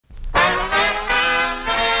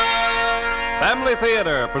Family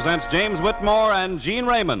Theater presents James Whitmore and Gene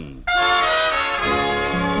Raymond.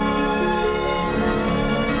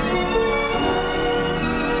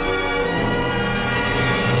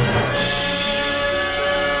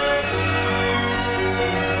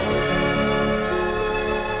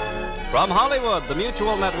 From Hollywood, the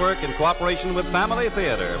Mutual Network, in cooperation with Family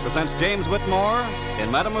Theater, presents James Whitmore in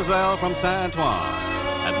Mademoiselle from Saint Antoine.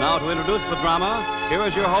 And now to introduce the drama, here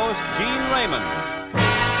is your host, Gene Raymond.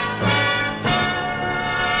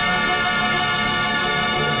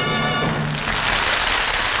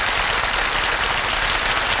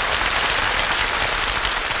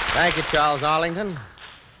 Thank you, Charles Arlington.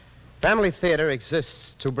 Family Theater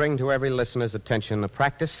exists to bring to every listener's attention a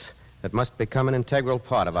practice that must become an integral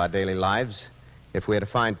part of our daily lives if we are to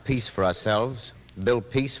find peace for ourselves, build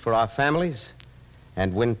peace for our families,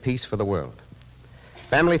 and win peace for the world.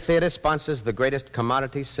 Family Theater sponsors the greatest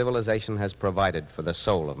commodity civilization has provided for the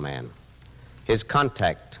soul of man, his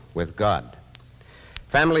contact with God.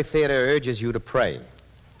 Family Theater urges you to pray.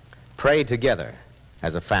 Pray together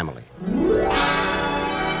as a family.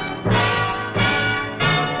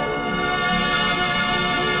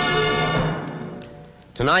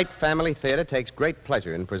 Tonight, Family Theater takes great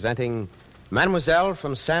pleasure in presenting Mademoiselle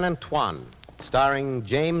from Saint Antoine, starring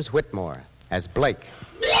James Whitmore as Blake.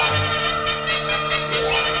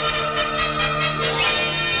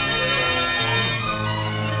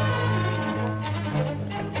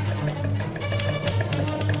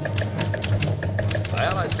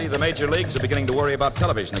 Well, I see the major leagues are beginning to worry about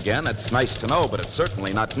television again. It's nice to know, but it's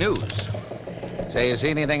certainly not news. Say, you see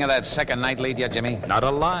anything of that second night lead yet, Jimmy? Not a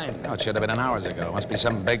line. No, it should have been hours ago. Must be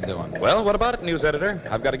something big doing. Well, what about it, news editor?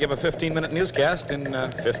 I've got to give a 15-minute newscast in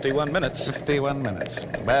 51 minutes. 51 minutes.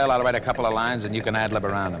 Well, I'll write a couple of lines and you can ad-lib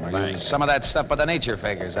around them. Or use some of that stuff with the nature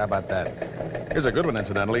figures. How about that? Here's a good one,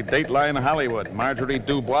 incidentally. Dateline Hollywood. Marjorie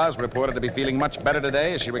Dubois is reported to be feeling much better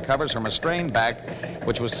today as she recovers from a strained back,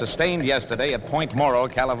 which was sustained yesterday at Point Morro,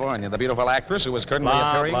 California. The beautiful actress who was currently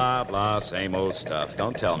appearing... Blah, blah, same old stuff.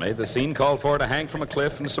 Don't tell me. The scene called for her to hang from a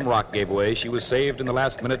cliff and some rock gave way. She was saved in the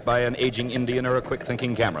last minute by an aging Indian or a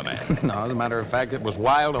quick-thinking cameraman. No, as a matter of fact, it was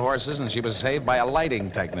wild horses, and she was saved by a lighting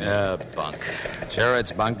technician. Bunk. Sure,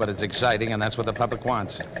 it's bunk, but it's exciting, and that's what the public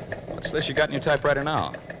wants. What's this you got in your typewriter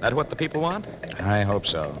now? That what the people want? I hope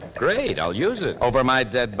so. Great, I'll use it. Over my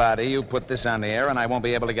dead body, you put this on the air, and I won't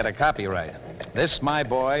be able to get a copyright. This, my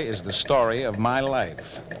boy, is the story of my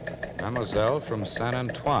life. Mademoiselle from Saint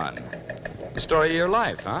Antoine. The story of your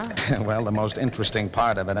life, huh? Well, the most interesting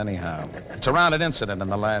part of it, anyhow. It's around an incident in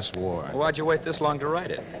the last war. Why'd you wait this long to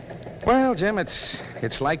write it? Well, Jim,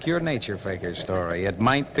 it's like your nature figure story. It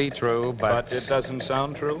might be true, But it doesn't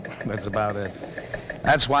sound true? That's about it.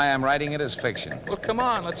 That's why I'm writing it as fiction. Well, come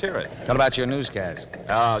on, let's hear it. What about your newscast?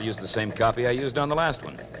 I'll use the same copy I used on the last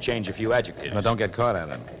one. Change a few adjectives. But don't get caught at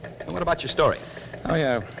it. And what about your story? Oh,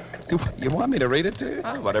 yeah. You want me to read it to you?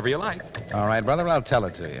 Whatever you like. All right, brother, I'll tell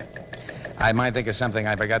it to you. I might think of something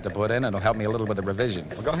I forgot to put in. It'll help me a little with the revision.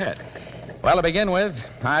 Well, go ahead. Well, to begin with,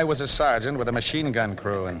 I was a sergeant with a machine gun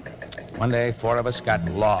crew, and one day 4 of us got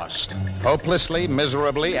lost. Hopelessly,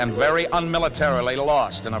 miserably, and very unmilitarily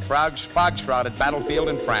lost in a fog-shrouded battlefield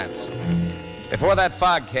in France. Before that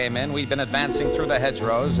fog came in, we'd been advancing through the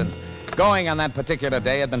hedgerows, and going on that particular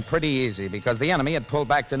day had been pretty easy because the enemy had pulled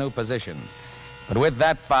back to new positions. But with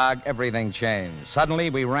that fog, everything changed. Suddenly,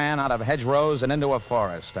 we ran out of hedgerows and into a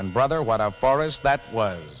forest. And, brother, what a forest that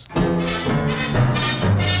was.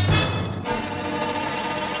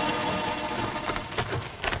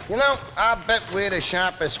 You know, I'll bet we're the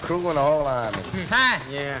sharpest crew in the whole army. Huh?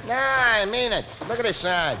 Yeah. Nah, I mean it. Look at this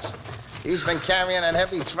Sarge. He's been carrying that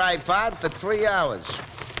heavy tripod for 3 hours.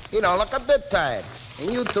 You don't look a bit tired.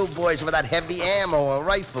 And you two boys with that heavy ammo and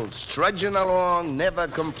rifles, trudging along, never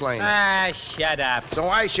complaining. Shut up. So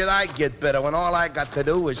why should I get better when all I got to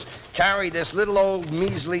do is carry this little old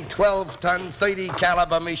measly 12-ton,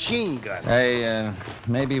 30-caliber machine gun? Hey,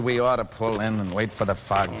 maybe we ought to pull in and wait for the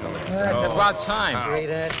fog to lift. It's about time. Great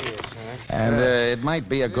idea, son. And it might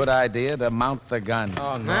be a good idea to mount the gun.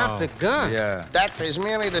 Oh, no. Mount the gun? Yeah. That is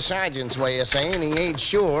merely the sergeant's way of saying he ain't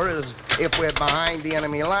sure as if we're behind the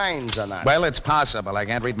enemy lines or not. Well, it's possible. I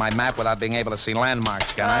can't read my map without being able to see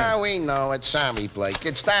landmarks, can I? We know. It's sorry, Blake.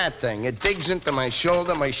 It's that thing. It digs into my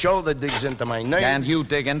shoulder digs into my nerves. And you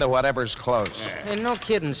dig into whatever's close. Hey, no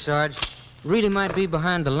kidding, Sarge. Really might be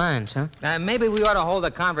behind the lines, huh? Maybe we ought to hold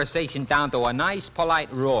the conversation down to a nice,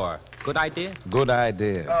 polite roar. Good idea? Good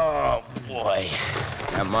idea. Oh, boy.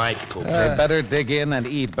 Am I pooping? They better dig in and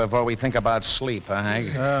eat before we think about sleep, huh,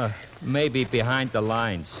 Hank? Maybe behind the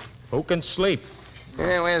lines. Who can sleep?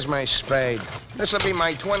 Yeah, where's my spade? This'll be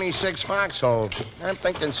my 26th foxhole. I'm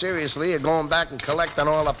thinking seriously of going back and collecting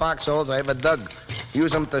all the foxholes I ever dug.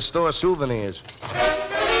 Use them to store souvenirs.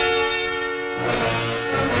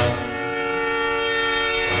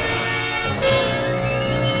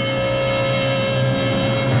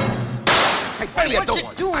 What's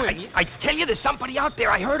you doing? I tell you, there's somebody out there.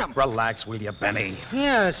 I heard him. Relax, will you, Benny?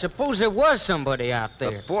 Yeah, suppose there was somebody out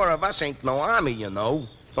there. The four of us ain't no army, you know.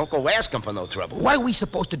 Don't go asking for no trouble. What are we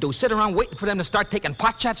supposed to do? Sit around waiting for them to start taking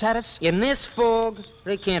pot shots at us? In this fog,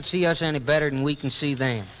 they can't see us any better than we can see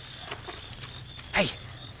them. Hey,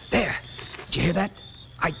 there. Did you hear that?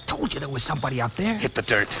 I told you there was somebody out there. Hit the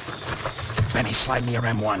dirt. Benny, slide me your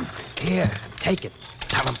M1. Here, take it.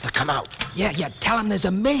 Tell them to come out. Yeah, tell them there's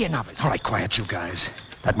a million of us. All right, quiet, you guys.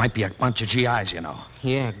 That might be a bunch of GIs, you know.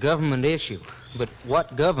 Yeah, government issue. But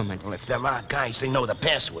what government? Well, if they're our guys, they know the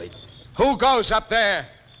password. Who goes up there?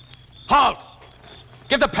 Halt!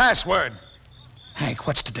 Give the password. Hank,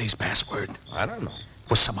 what's today's password? I don't know.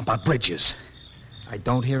 Was something about bridges. I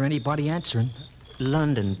don't hear anybody answering.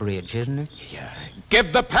 London Bridge, isn't it? Yeah.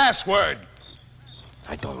 Give the password.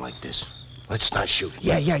 I don't like this. Let's not shoot.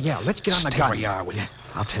 Yeah. Let's get on the Stay gun. where you are, will you?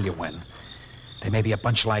 I'll tell you when. They may be a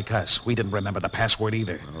bunch like us. We didn't remember the password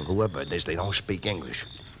either. Well, whoever it is, they don't speak English.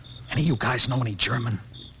 Any of you guys know any German?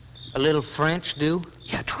 A little French, do?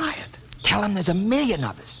 Yeah, try it. Tell them there's a million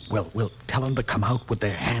of us. We'll tell them to come out with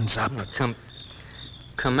their hands up.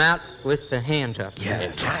 Come out with the hands up. Yeah.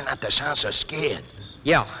 And try not to sound so scared.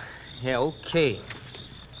 Yeah, okay.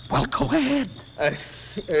 Well, go ahead.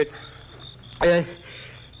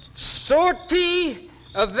 Sortie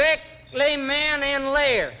avec les men en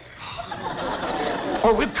l'air.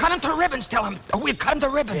 Or we'll cut them to ribbons, tell them. Or we'll cut them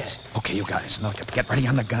to ribbons. Okay, you guys, now get ready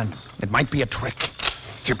on the gun. It might be a trick.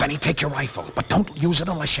 Here, Benny, take your rifle, but don't use it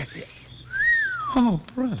unless you... Oh,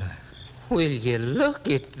 brother. Will you look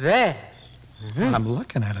at that? I'm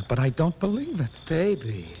looking at it, but I don't believe it.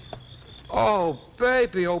 Baby. Oh,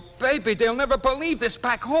 baby, they'll never believe this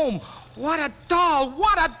back home. What a doll,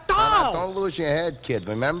 what a doll! Don't lose your head, kid.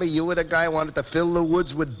 Remember, you were the guy who wanted to fill the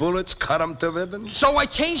woods with bullets, cut them to ribbons? So I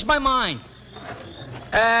changed my mind.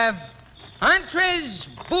 Entrez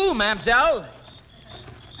vous, Mademoiselle.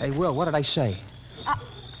 Hey, Will, what did I say?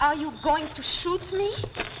 Are you going to shoot me?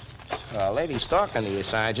 Lady's talking to you,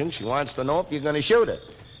 Sergeant. She wants to know if you're going to shoot her.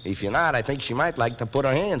 If you're not, I think she might like to put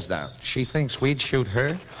her hands down. She thinks we'd shoot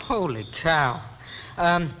her? Holy cow.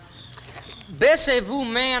 Baissez-vous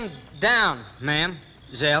man down,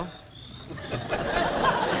 Mademoiselle.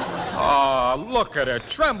 Oh, look at her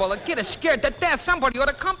tremble and get her scared to death. Somebody ought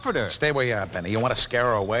to comfort her. Stay where you are, Benny. You want to scare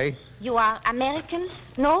her away? You are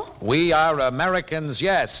Americans, no? We are Americans,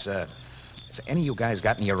 yes. Has any of you guys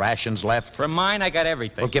got any rations left? For mine, I got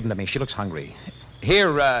everything. Well, give them to me. She looks hungry.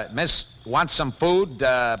 Here, miss, want some food?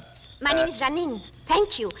 My name is Janine.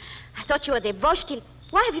 Thank you. I thought you were the Boche till...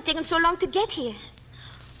 Why have you taken so long to get here?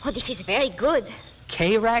 Oh, this is very good.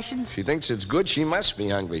 K rations? She thinks it's good. She must be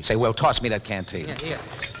hungry. Say, Will, toss me that canteen. Yeah.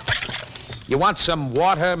 You want some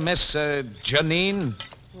water, Miss Janine?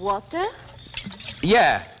 Water?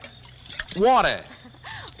 Yeah, water.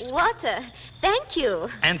 Water. Thank you.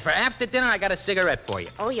 And for after dinner, I got a cigarette for you.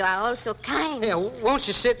 Oh, you are all so kind. Yeah, won't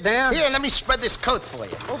you sit down? Here, let me spread this coat for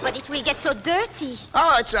you. Oh, but it will get so dirty.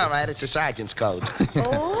 Oh, it's all right. It's a sergeant's coat.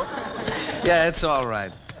 Oh? Yeah, it's all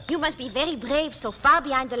right. You must be very brave, so far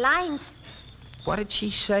behind the lines. What did she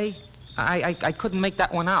say? I couldn't make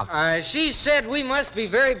that one out. She said we must be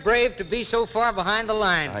very brave to be so far behind the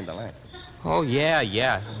lines. Behind the line. Oh,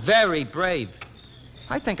 yeah. Very brave.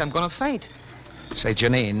 I think I'm going to faint. Say,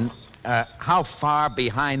 Janine, how far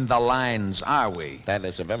behind the lines are we? That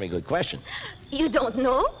is a very good question. You don't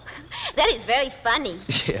know? That is very funny.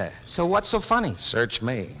 Yeah. So what's so funny? Search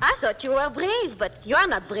me. I thought you were brave, but you are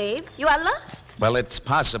not brave. You are lost. Well, it's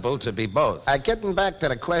possible to be both. Getting back to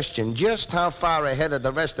the question, just how far ahead of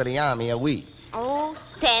the rest of the army are we? Oh,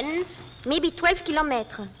 10, maybe 12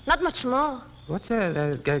 kilometers. Not much more. What's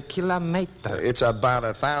a kilometer? It's about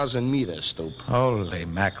 1,000 meters, Stoop. Holy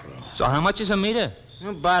mackerel. So how much is a meter?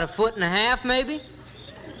 About 1.5 feet, maybe?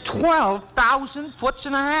 12,000 foot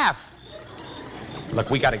and a half. Look,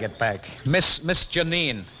 we got to get back. Miss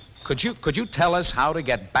Janine, could you tell us how to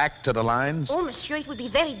get back to the lines? Oh, monsieur, it would be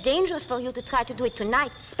very dangerous for you to try to do it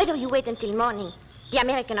tonight. Better you wait until morning. The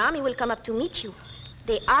American army will come up to meet you.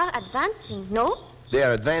 They are advancing, no? They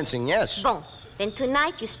are advancing, yes. Bon. Then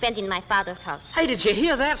tonight you spend in my father's house. Hey, did you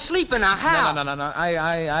hear that? Sleep in our house. No.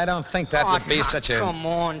 I don't think that would be such a... Come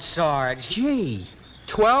on, Sarge. Gee,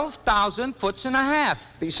 12,000 foot and a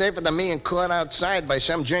half. Be safer than me and caught outside by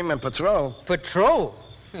some German patrol. Patrol?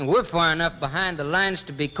 And we're far enough behind the lines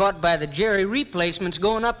to be caught by the Jerry replacements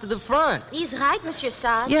going up to the front. He's right, Monsieur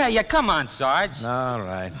Sarge. Yeah, come on, Sarge. All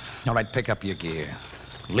right, pick up your gear.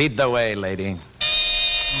 Lead the way, lady.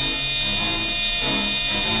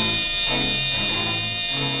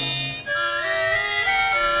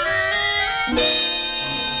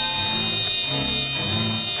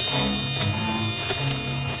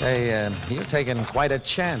 Say, you're taking quite a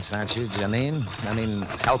chance, aren't you, Janine? I mean,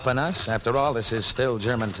 helping us? After all, this is still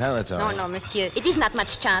German territory. No, monsieur. It is not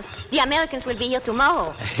much chance. The Americans will be here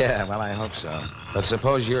tomorrow. Yeah, well, I hope so. But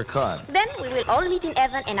suppose you're caught. Then we will all meet in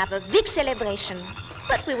heaven and have a big celebration.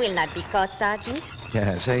 But we will not be caught, Sergeant.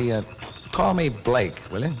 Yeah, say, call me Blake,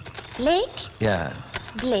 will you? Blake? Yeah.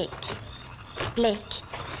 Blake. Blake.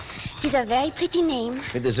 It is a very pretty name.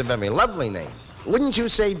 It is a very lovely name. Wouldn't you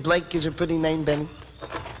say Blake is a pretty name, Benny?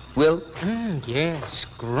 Will? Yes,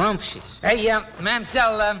 scrumptious. Hey,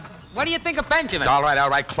 Mademoiselle, what do you think of Benjamin? All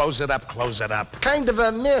right, close it up. Kind of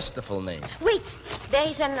a masterful name. Wait, there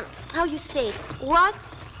is an, how you say it,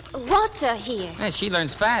 water here. Yeah, she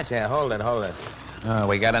learns fast. Yeah, hold it. Oh,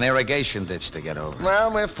 we got an irrigation ditch to get over.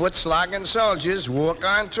 Well, we're foot-slogging soldiers. Walk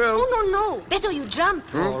on through. Oh, no. Better you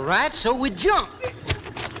jump. All right, so we jump.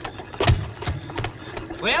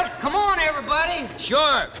 Well, come on, everybody. Sure.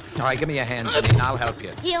 All right, give me a hand, Janine. I'll help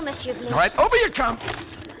you. Here, Monsieur Blake. All right, over you come.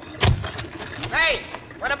 Hey,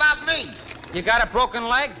 what about me? You got a broken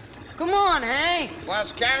leg? Come on, Hank.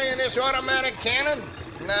 Was carrying this automatic cannon?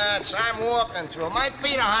 Nah, I'm walking through. My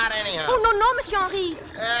feet are hot anyhow. Oh, no, Monsieur Henri.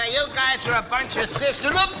 You guys are a bunch of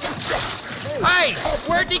sisters. Hey,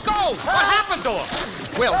 where'd he go? What happened to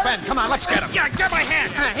him? Will, Ben, come on, let's get him. Yeah, get my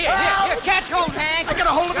hand. Here, catch hold, Hank. I got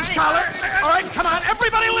a hold of his collar. All right, come on,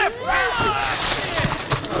 everybody lift.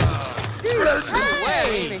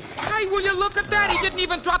 Hey, will you look at that? He didn't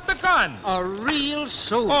even drop the gun. A real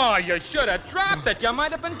soldier. Oh, you should have dropped it. You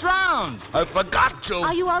might have been drowned. I forgot to.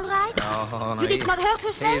 Are you all right? Oh, no, You did not hurt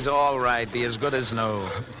yourself? He's all right. Be as good as new.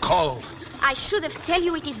 Cold. I should have tell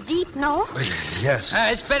you it is deep, no? Yes.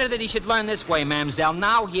 It's better that he should learn this way, Mademoiselle.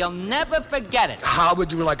 Now he'll never forget it. How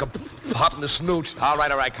would you like a pop in the snoot? All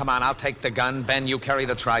right, come on. I'll take the gun. Ben, you carry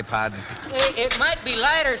the tripod. It might be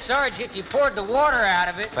lighter, Sarge, if you poured the water out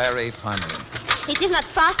of it. Very funny. It is not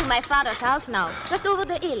far to my father's house now, just over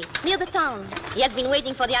the hill, near the town. He has been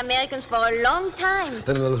waiting for the Americans for a long time.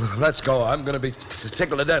 Then let's go. I'm going to be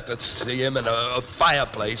tickled to death to see him in a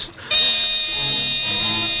fireplace.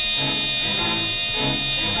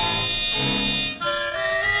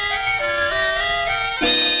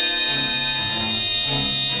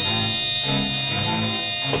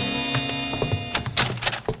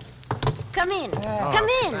 Come in.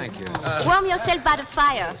 Thank you. Warm yourself by the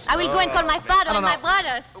fire. I will go and call my father and my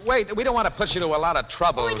brothers. Wait, we don't want to put you to a lot of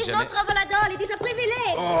trouble, Oh, it is no Janine. trouble at all. It is a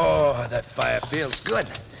privilege. Oh, that fire feels good.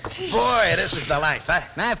 Boy, this is the life, huh?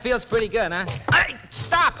 That feels pretty good, huh? Hey,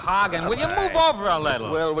 stop hogging. Will you move over a little?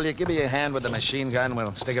 Will you give me a hand with the machine gun?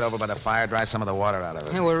 We'll stick it over by the fire, dry some of the water out of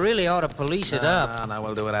it. Yeah, we really ought to police it up. No,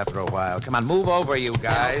 we'll do it after a while. Come on, move over, you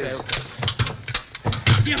guys.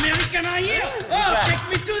 The American are here. Oh, take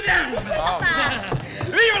me to them.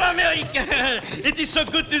 Vive l'Amérique! It is so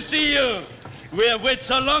good to see you. We have waited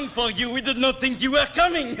so long for you, we did not think you were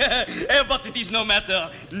coming. But it is no matter.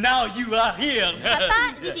 Now you are here.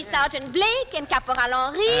 Papa, this is Sergeant Blake and Caporal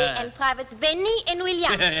Henri and Privates Benny and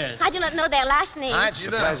William. I do not know their last names.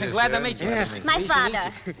 Glad to meet you. My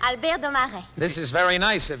father, Albert de Marais. This is very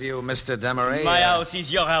nice of you, Mr. Demery. My house is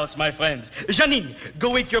your house, my friends. Janine,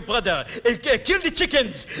 go wake your brother. Kill the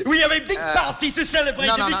chickens. We have a big party to celebrate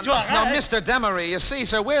the victoire. No, Mr. Demery, you see,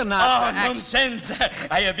 sir, we're not... Nonsense.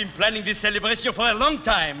 I have been planning this celebration for a long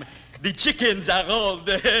time. The chickens are old.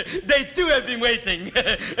 They too have been waiting.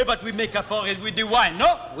 But we make up for it with the wine,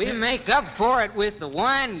 no? We make up for it with the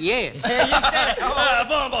wine, yes. You said it.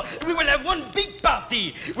 Bon. We will have one big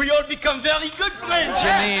party. We all become very good friends.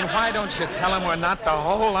 Janine, why don't you tell him we're not the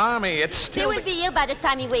whole army? It's They still... will be here by the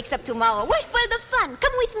time he wakes up tomorrow. Why spoil the fun?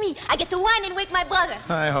 Come with me. I get the wine and wake my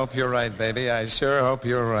brothers. I hope you're right, baby. I sure hope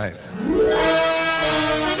you're right.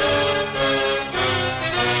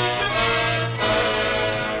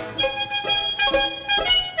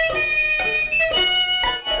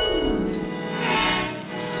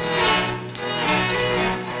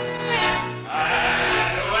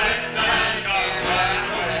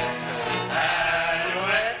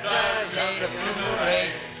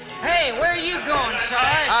 Hey, where are you going,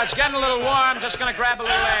 Sarge? It's getting a little warm. Just gonna grab a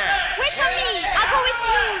little air. Wait for me. I'll go with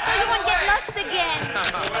you so you won't get lost again.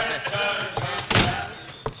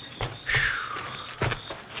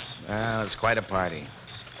 Well, it's quite a party.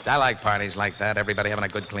 I like parties like that. Everybody having a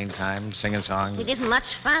good, clean time, singing songs. It is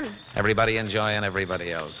much fun. Everybody enjoying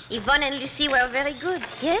everybody else. Yvonne and Lucie were very good,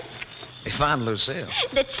 yes? Yvonne, Lucille.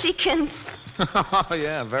 The chickens. Oh,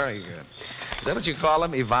 yeah, very good. Is that what you call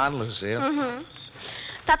them, Yvonne, Lucille? Mm-hmm.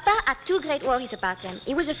 Papa had two great worries about them.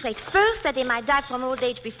 He was afraid, first, that they might die from old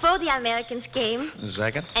age before the Americans came. And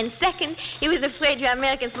second? And second, he was afraid you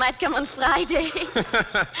Americans might come on Friday.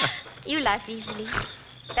 You laugh easily.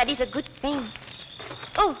 That is a good thing.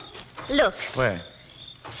 Oh, look. Where?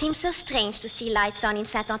 It seems so strange to see lights on in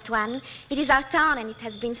Saint Antoine. It is our town, and it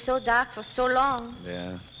has been so dark for so long.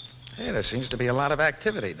 Yeah. Hey, there seems to be a lot of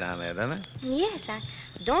activity down there, doesn't it? Yes, I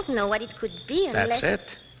don't know what it could be unless...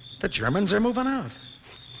 That's it. The Germans are moving out.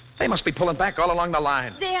 They must be pulling back all along the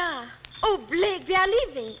line. They are. Oh, Blake, they are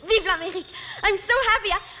leaving. Vive l'Amérique. I'm so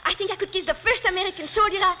happy. I think I could kiss the first American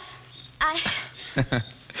soldier. I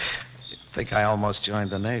think I almost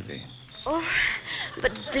joined the Navy. Oh,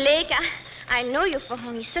 but Blake, I know you for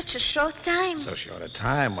only such a short time. So short a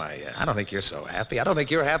time? Why, I don't think you're so happy. I don't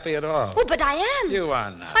think you're happy at all. Oh, but I am. You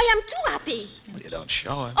are not. I am too happy. Well, you don't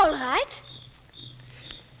show it. All right.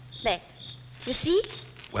 There. You see?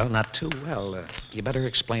 Well, not too well. You better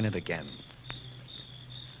explain it again.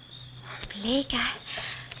 Blake,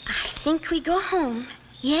 I think we go home.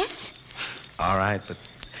 Yes? All right, but,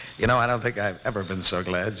 you know, I don't think I've ever been so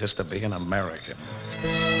glad just to be an American.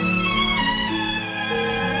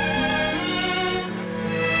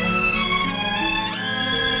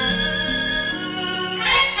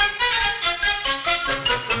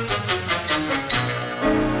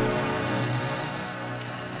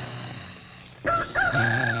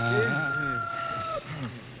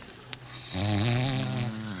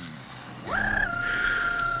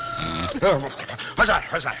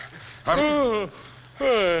 What's that?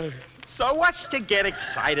 So what's to get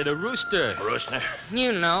excited? A rooster? A rooster?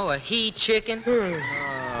 You know, a he-chicken.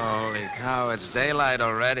 Holy cow, it's daylight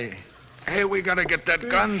already. Hey, we gotta get that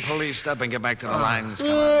gun policed up and get back to the lines.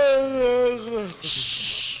 Come on.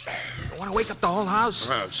 Shh. Want to wake up the whole house?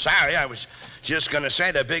 Oh, sorry, I was just going to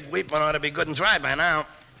say the big weeping ought to be good and dry by now.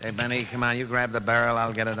 Hey, Benny, come on. You grab the barrel.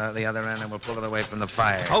 I'll get it out the other end, and we'll pull it away from the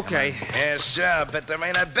fire. Okay. Yes, sir, but there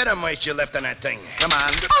ain't a bit of moisture left in that thing. Come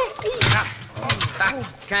on.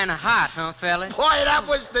 Kind of hot, huh, fella? Boy, that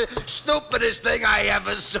was the stupidest thing I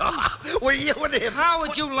ever saw. Were you and him? How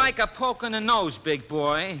would you like a poke in the nose, big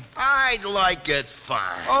boy? I'd like it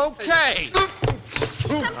fine. Okay.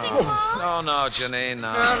 Something wrong? No, Janine,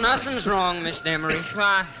 no. Well, nothing's wrong, Miss Demery.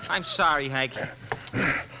 I'm sorry, Hank.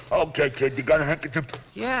 Okay, kid, you got a handkerchief?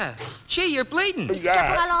 Yeah. Gee, you're bleeding.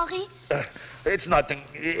 Yeah. Caporal Henri? It's nothing.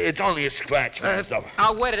 It's only a scratch. So.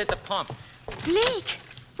 I'll wet it at the pump. Blake,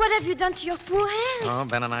 what have you done to your poor hands? Oh,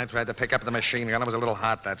 Ben and I tried to pick up the machine gun. It was a little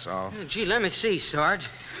hot, that's all. Gee, let me see, Sarge.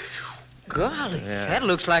 Golly, that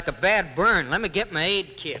looks like a bad burn. Let me get my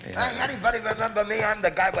aid kit. Yeah. Hey, anybody remember me? I'm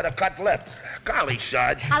the guy with a cut lip. Golly,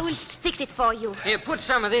 Sarge. I will fix it for you. Here, put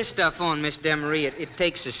some of this stuff on, Miss Demery. It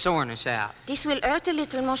takes the soreness out. This will hurt a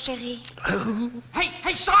little, mon chéri.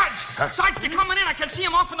 Hey, Sarge! Sarge, they're coming in. I can see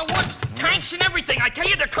them off in the woods. Tanks and everything. I tell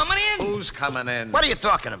you, they're coming in. Who's coming in? What are you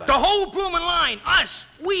talking about? The whole bloomin' line. Us.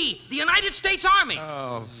 We. The United States Army.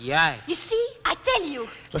 Oh. Yeah. You see? I tell you.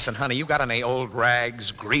 Listen, honey, you got any old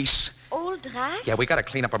rags, grease? Old rags? Yeah, we got to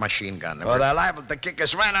clean up our machine gun. Well, they're liable to kick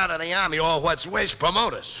us right out of the Army, or what's worse,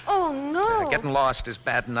 promote us. Oh, no. Getting lost is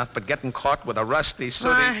bad enough, but getting caught with a rusty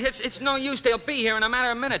sooty... It's no use. They'll be here in a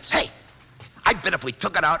matter of minutes. Hey, I bet if we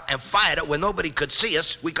took it out and fired it where nobody could see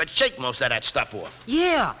us, we could shake most of that stuff off.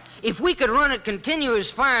 Yeah. If we could run it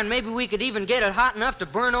continuous firing, maybe we could even get it hot enough to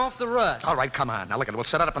burn off the rust. All right, come on. Now, look at it. We'll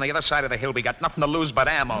set it up on the other side of the hill. We got nothing to lose but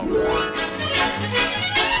ammo.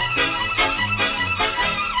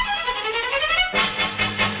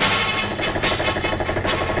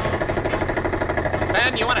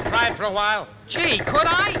 Ben, you want to try it for a while? Gee, could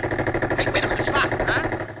I? Hey, wait a minute. Stop.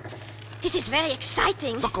 Huh? This is very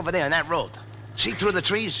exciting. Look over there on that road. See through the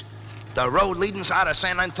trees? The road leading us out of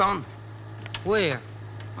San Antonio? Where?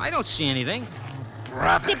 I don't see anything.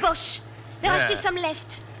 Brother. The bush. There are still some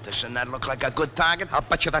left. Doesn't that look like a good target? I'll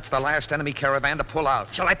bet you that's the last enemy caravan to pull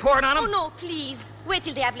out. Shall I pour it on them? Oh, no, please. Wait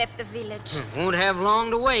till they have left the village. Won't have long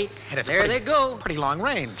to wait. There they go. Pretty long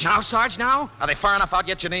range. Now, Sarge, now? Are they far enough out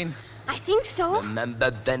yet, Janine? I think so. Remember,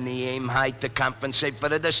 Benny, aim high to compensate for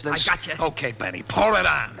the distance. I got you. Okay, Benny, pour it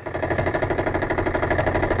on.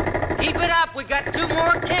 Keep it up. We got 2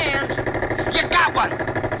 more cans. You got one!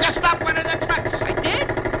 You stopped one of the trucks! I did?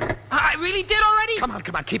 I really did already? Come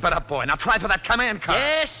on, keep it up, boy. Now try for that command car.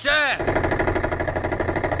 Yes, sir.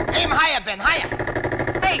 Aim higher, Ben, higher!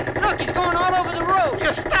 Hey, look, he's going all over the road.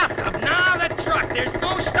 You stopped him. Now the truck. There's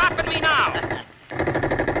no stopping me now.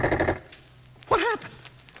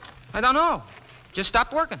 I don't know. Just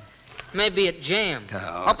stopped working. Maybe it jammed.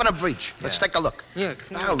 Open a breach. Let's take a look. Yeah.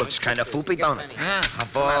 That looks kind of foopy, don't it? Yeah.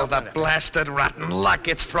 Of all the blasted rotten luck,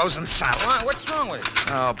 it's frozen solid. What's wrong with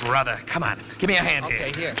it? Oh, brother, come on. Give me a hand here.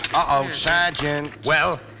 Okay, here. Uh-oh, Sergeant.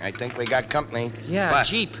 Well? I think we got company. Yeah, What? a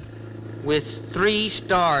Jeep with 3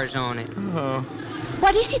 stars on it.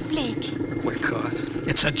 What is it, Blake? We're caught.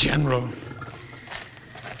 It's a general.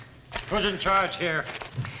 Who's in charge here?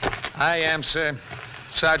 I am, sir.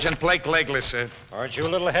 Sergeant Blake Legler, sir. Aren't you a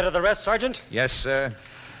little ahead of the rest, Sergeant? Yes, sir.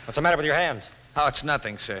 What's the matter with your hands? Oh, it's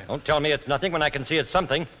nothing, sir. Don't tell me it's nothing when I can see it's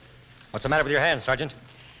something. What's the matter with your hands, Sergeant?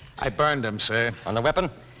 I burned them, sir. On the weapon?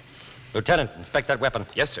 Lieutenant, inspect that weapon.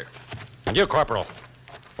 Yes, sir. And you, Corporal.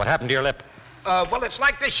 What happened to your lip? Well, it's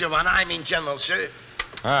like this, Your Honor. I mean, General, sir.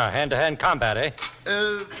 Hand-to-hand combat, eh?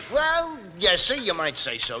 Well, yes, sir. You might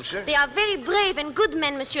say so, sir. They are very brave and good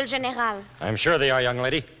men, Monsieur le Général. I'm sure they are, young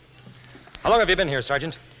lady. How long have you been here,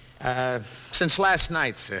 Sergeant? Since last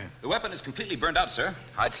night, sir. The weapon is completely burned out, sir.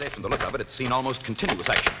 I'd say from the look of it, it's seen almost continuous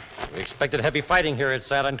action. We expected heavy fighting here at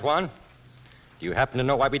Saint Antoine. Do you happen to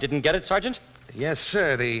know why we didn't get it, Sergeant? Yes,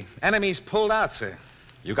 sir. The enemy's pulled out, sir.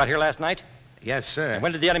 You got here last night? Yes, sir. And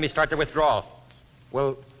when did the enemy start their withdrawal?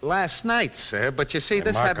 Well, last night, sir. But you see,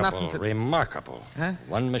 this had nothing to... Remarkable. Huh?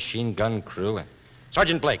 One machine gun crew.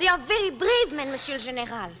 Sergeant Blake. They are very brave men, Monsieur le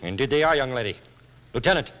Général. Indeed they are, young lady.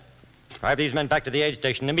 Lieutenant, drive these men back to the aid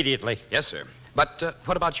station immediately. Yes, sir. But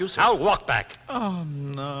what about you, sir? I'll walk back. Oh,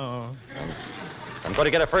 no. I'm going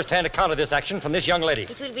to get a first-hand account of this action from this young lady.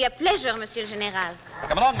 It will be a pleasure, Monsieur le Général.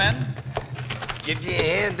 Come along, men. Give you a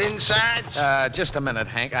hand inside? Just a minute,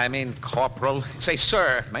 Hank. I mean, Corporal. Say,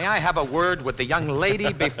 sir, may I have a word with the young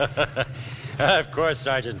lady before... Of course,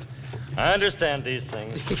 Sergeant. I understand these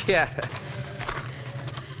things. Yeah.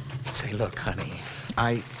 Say, look, honey,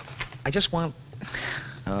 I just want...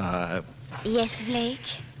 Yes, Blake?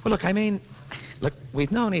 Well, look, I mean, look,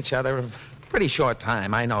 we've known each other a pretty short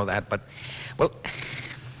time. I know that, but, well,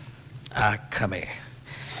 come here.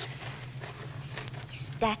 Is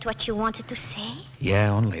that what you wanted to say?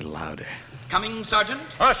 Yeah, only louder. Coming, Sergeant?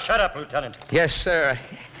 Oh, shut up, Lieutenant. Yes, sir.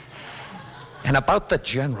 And about the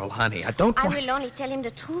general, honey, I don't I want... will only tell him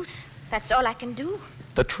the truth. That's all I can do.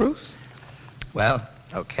 The truth? Well,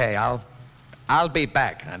 okay, I'll be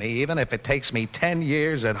back, honey, even if it takes me 10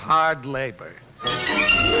 years at hard labor.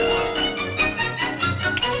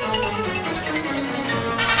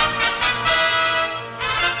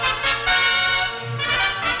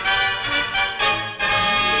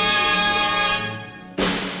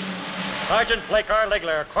 Sergeant Blake R.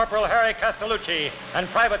 Legler, Corporal Harry Castellucci, and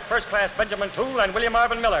Privates First Class Benjamin Toole and William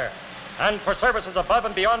Marvin Miller. And for services above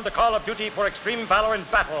and beyond the call of duty for extreme valor in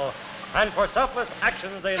battle, and for selfless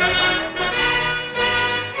actions they...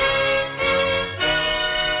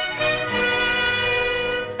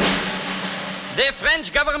 The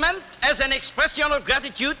French government, as an expression of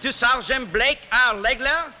gratitude to Sergeant Blake R.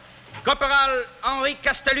 Legler, Corporal Henri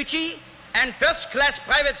Castellucci, and first-class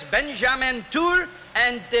privates Benjamin Toole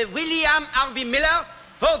and William Harvey Miller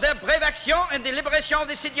for their brave action in the liberation of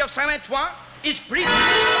the city of Saint Antoine, is pleased.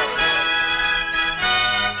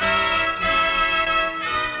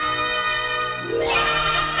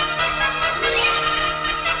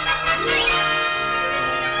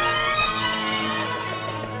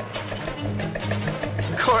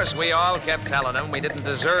 Of course, we all kept telling him we didn't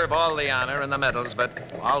deserve all the honor and the medals,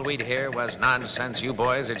 but all we'd hear was nonsense. You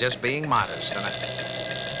boys are just being modest.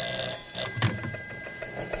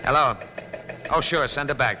 Hello. Oh, sure. Send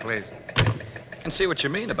it back, please. I can see what you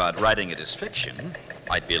mean about writing it as fiction.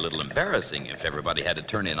 Might be a little embarrassing if everybody had to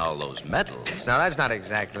turn in all those medals. No, that's not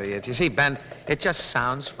exactly it. You see, Ben, it just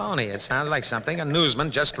sounds phony. It sounds like something a newsman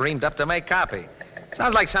just dreamed up to make copy.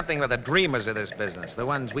 Sounds like something for the dreamers of this business, the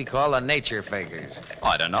ones we call the nature fakers. Oh,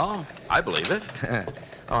 I don't know. I believe it.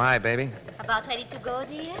 Oh, hi, baby. About ready to go,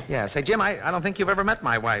 dear? Yeah, say, Jim, I don't think you've ever met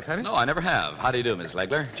my wife, have you? No, I never have. How do you do, Miss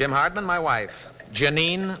Legler? Jim Hardman, my wife.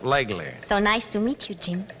 Janine Legler. So nice to meet you,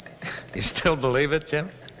 Jim. You still believe it, Jim?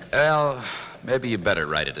 Well, maybe you better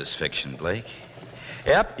write it as fiction, Blake.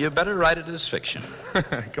 Yep, you better write it as fiction.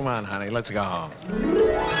 Come on, honey, let's go home.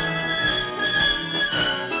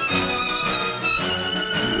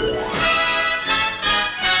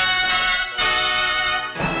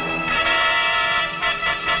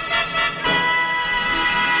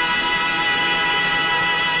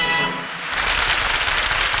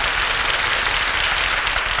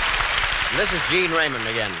 This is Gene Raymond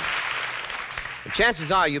again. The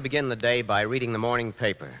chances are you begin the day by reading the morning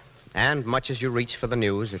paper. And much as you reach for the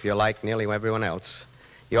news, if you're like nearly everyone else,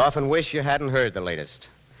 you often wish you hadn't heard the latest.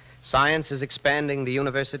 Science is expanding the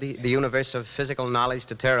universe of physical knowledge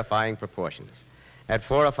to terrifying proportions. At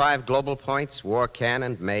 4 or 5 global points, war can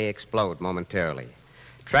and may explode momentarily.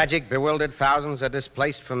 Tragic, bewildered thousands are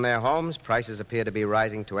displaced from their homes. Prices appear to be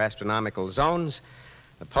rising to astronomical zones.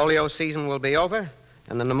 The polio season will be over,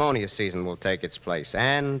 and the pneumonia season will take its place.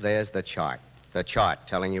 And there's the chart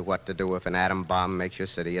telling you what to do if an atom bomb makes your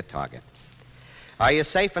city a target. Are you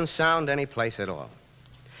safe and sound any place at all?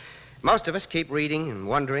 Most of us keep reading and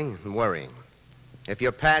wondering and worrying. If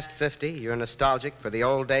you're past 50, you're nostalgic for the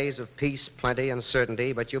old days of peace, plenty, and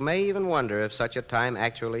certainty, but you may even wonder if such a time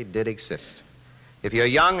actually did exist. If you're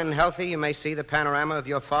young and healthy, you may see the panorama of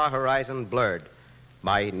your far horizon blurred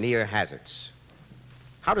by near hazards.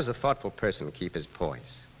 How does a thoughtful person keep his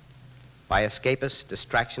poise? By escapist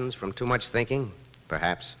distractions from too much thinking?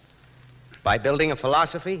 Perhaps. By building a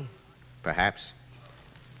philosophy? Perhaps.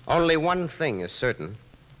 Only one thing is certain,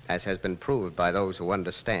 as has been proved by those who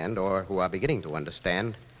understand, or who are beginning to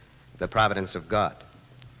understand, the providence of God.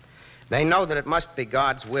 They know that it must be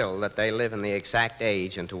God's will that they live in the exact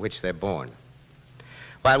age into which they're born.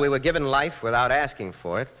 While we were given life without asking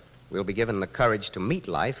for it, we'll be given the courage to meet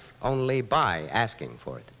life only by asking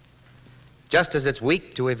for it. Just as it's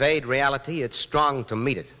weak to evade reality, it's strong to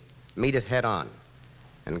meet it head on.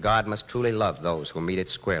 And God must truly love those who meet it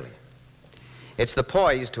squarely. It's the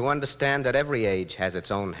poise to understand that every age has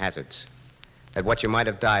its own hazards, that what you might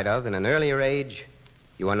have died of in an earlier age,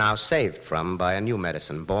 you are now saved from by a new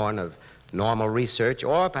medicine born of normal research,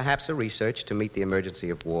 or perhaps a research to meet the emergency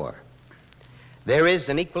of war. There is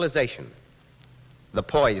an equalization. The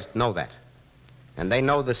poised know that, and they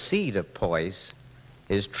know the seed of poise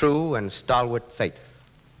is true and stalwart faith,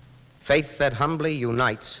 faith that humbly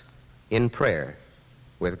unites in prayer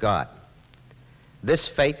with God. This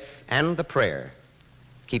faith and the prayer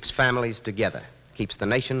keeps families together, keeps the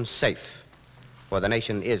nation safe, for the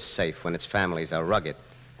nation is safe when its families are rugged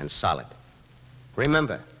and solid.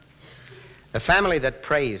 Remember, the family that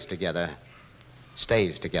prays together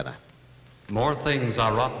stays together. More things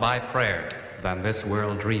are wrought by prayer than this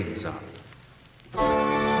world dreams of.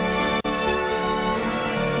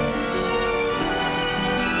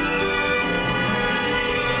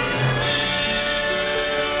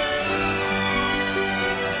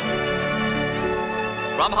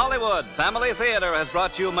 From Hollywood, Family Theater has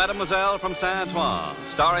brought you Mademoiselle from Saint Antoine,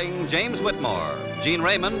 starring James Whitmore. Gene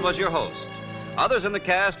Raymond was your host. Others in the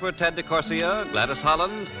cast were Ted DeCorsia, Gladys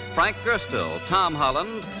Holland, Frank Gerstle, Tom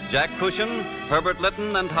Holland, Jack Crucian, Herbert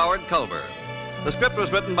Litton, and Howard Culver. The script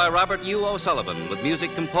was written by Robert U. O'Sullivan, with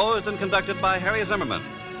music composed and conducted by Harry Zimmerman,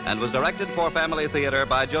 and was directed for Family Theater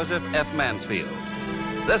by Joseph F. Mansfield.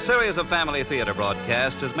 This series of Family Theater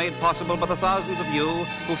broadcasts is made possible by the thousands of you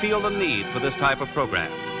who feel the need for this type of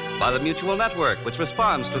program, by the Mutual Network, which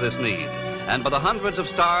responds to this need, and by the hundreds of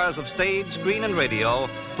stars of stage, screen, and radio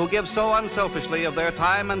who give so unselfishly of their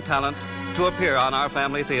time and talent to appear on our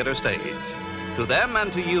Family Theater stage. To them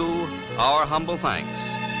and to you, our humble thanks.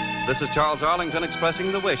 This is Charles Arlington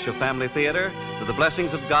expressing the wish of Family Theater that the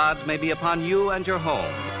blessings of God may be upon you and your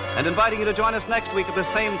home, and inviting you to join us next week at the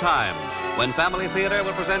same time when Family Theater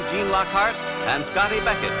will present Gene Lockhart and Scotty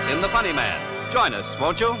Beckett in The Funny Man. Join us,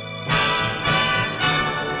 won't you?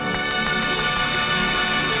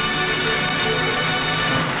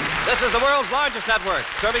 This is the world's largest network,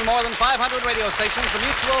 serving more than 500 radio stations, the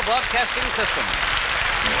Mutual Broadcasting System.